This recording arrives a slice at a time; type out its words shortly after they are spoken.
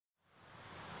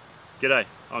G'day,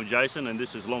 I'm Jason and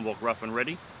this is Lombok Rough and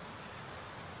Ready.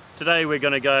 Today we're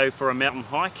going to go for a mountain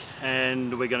hike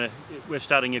and we're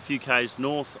starting a few k's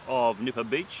north of Nipa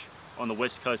Beach on the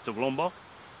west coast of Lombok,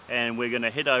 and we're going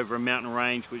to head over a mountain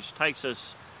range which takes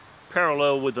us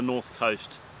parallel with the north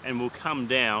coast and we'll come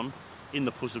down in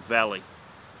the Pusuk Valley.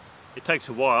 It takes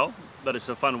a while, but it's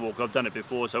a fun walk. I've done it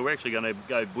before, so we're actually going to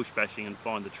go bush bashing and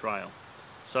find the trail.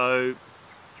 So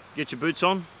get your boots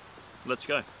on, let's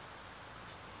go.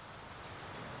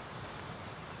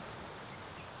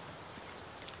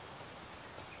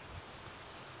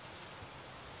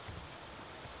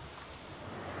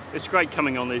 It's great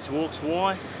coming on these walks.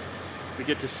 Why? We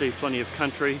get to see plenty of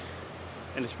country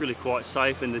and it's really quite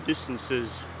safe, and the distances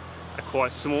are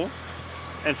quite small,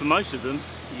 and for most of them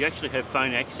you actually have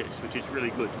phone access, which is really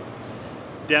good.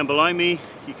 Down below me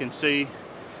you can see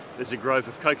there's a grove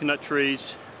of coconut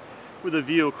trees with a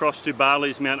view across to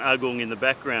Bali's Mount Agung in the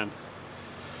background.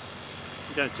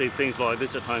 You don't see things like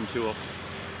this at home too often.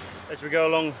 As we go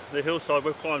along the hillside,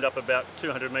 we've climbed up about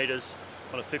 200 metres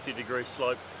on a 50-degree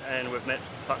slope, and we've met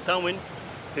Pandaan,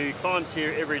 who climbs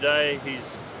here every day. He's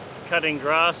cutting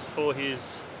grass for his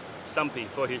sumpy,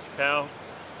 for his cow,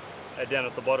 down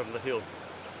at the bottom of the hill.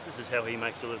 This is how he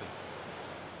makes a living.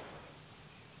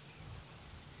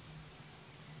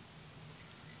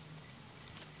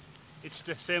 It's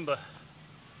December,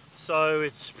 so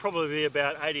it's probably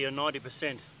about 80 or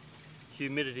 90%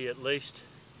 humidity at least.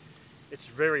 It's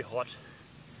very hot,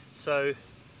 so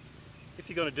if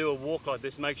you're going to do a walk like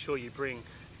this, make sure you bring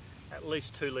at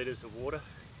least 2 litres of water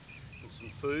and some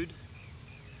food.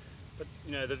 But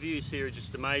you know, the views here are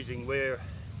just amazing. We're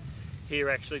here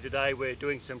actually today, we're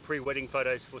doing some pre-wedding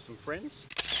photos for some friends.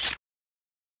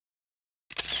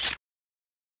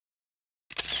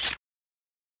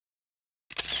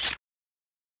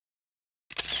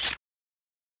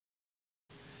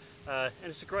 And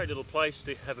it's a great little place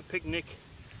to have a picnic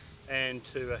and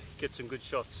to get some good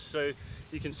shots. So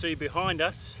you can see behind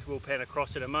us, we'll pan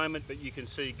across in a moment, but you can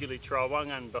see Gili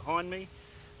Trawangan behind me,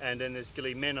 and then there's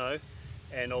Gili Meno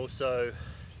and also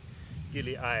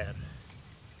Gili Air.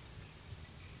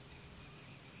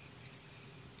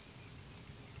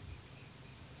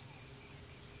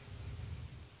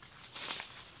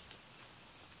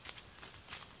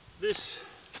 This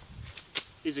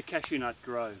is a cashew nut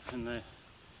grove, and the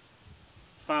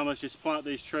farmers just plant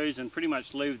these trees and pretty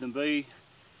much leave them be.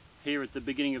 Here at the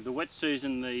beginning of the wet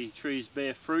season the trees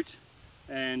bear fruit,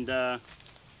 and if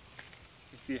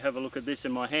you have a look at this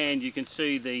in my hand you can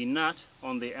see the nut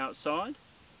on the outside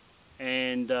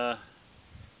and the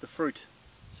fruit.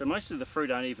 So most of the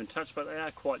fruit aren't even touched, but they are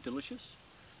quite delicious,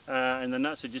 and the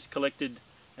nuts are just collected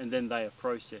and then they are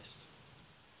processed.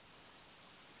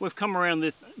 We've come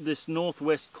around this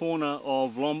northwest corner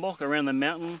of Lombok, around the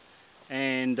mountain,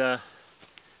 and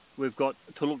we've got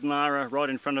Teluk Nara right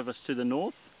in front of us to the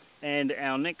north, and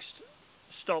our next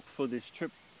stop for this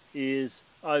trip is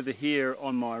over here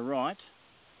on my right,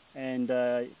 and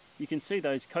you can see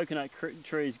those coconut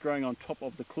trees growing on top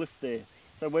of the cliff there.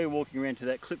 So we're walking around to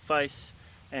that cliff face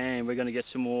and we're going to get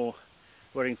some more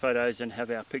wedding photos and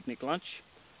have our picnic lunch,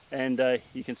 and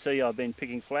you can see I've been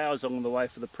picking flowers along the way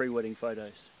for the pre-wedding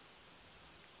photos.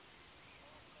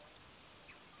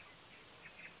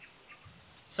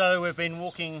 So we've been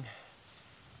walking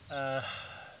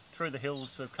through the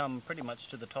hills. We've come pretty much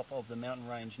to the top of the mountain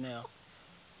range now.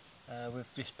 We've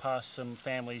just passed some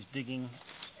families digging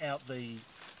out the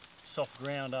soft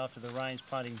ground after the rains,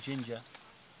 planting ginger,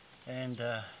 and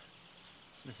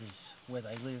this is where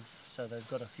they live. So they've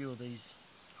got a few of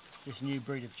this new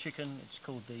breed of chicken. It's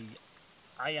called the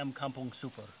Ayam Kampung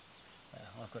Super.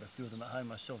 I've got a few of them at home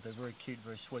myself. They're very cute,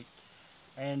 very sweet,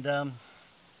 and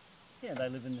yeah, they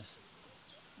live in this.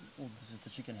 Well, this is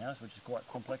the chicken house, which is quite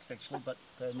complex actually, but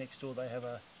next door they have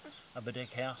a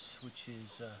Bedek house, which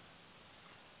is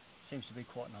seems to be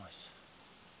quite nice.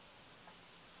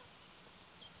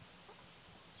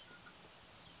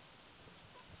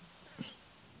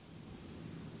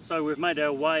 So we've made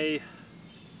our way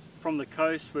from the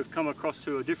coast. We've come across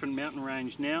to a different mountain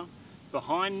range now.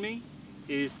 Behind me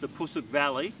is the Pusuk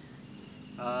Valley.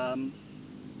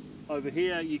 Over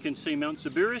here you can see Mount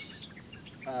Sibiris.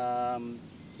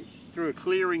 Through a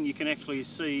clearing you can actually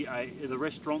see the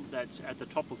restaurant that's at the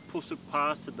top of Pusuk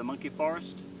Pass at the monkey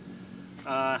forest,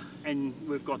 and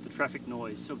we've got the traffic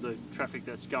noise of the traffic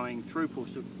that's going through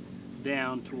Pusuk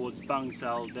down towards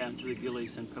Bangsal, down to the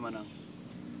Gilis and Pemanang.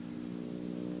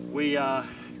 We are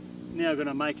now going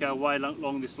to make our way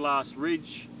along this last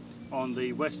ridge on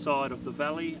the west side of the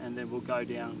valley, and then we'll go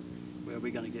down where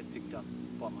we're going to get picked up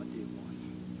by my dear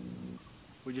wife.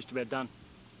 We're just about done,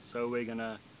 so we're going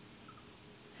to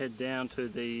head down to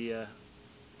the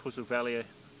Pusuk Valley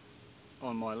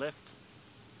on my left.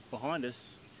 Behind us,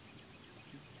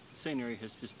 the scenery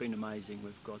has just been amazing.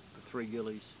 We've got the 3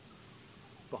 gilis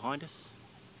behind us.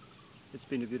 It's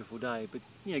been a beautiful day, but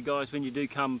you know guys, when you do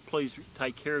come, please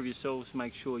take care of yourselves.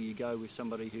 Make sure you go with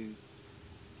somebody who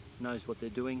knows what they're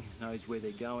doing, knows where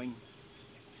they're going.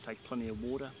 Take plenty of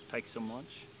water, take some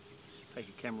lunch, take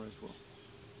a camera as well.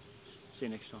 See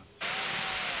you next time.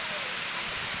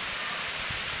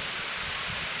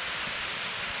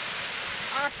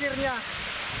 Akhirnya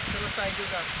selesai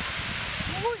juga.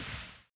 Wuih.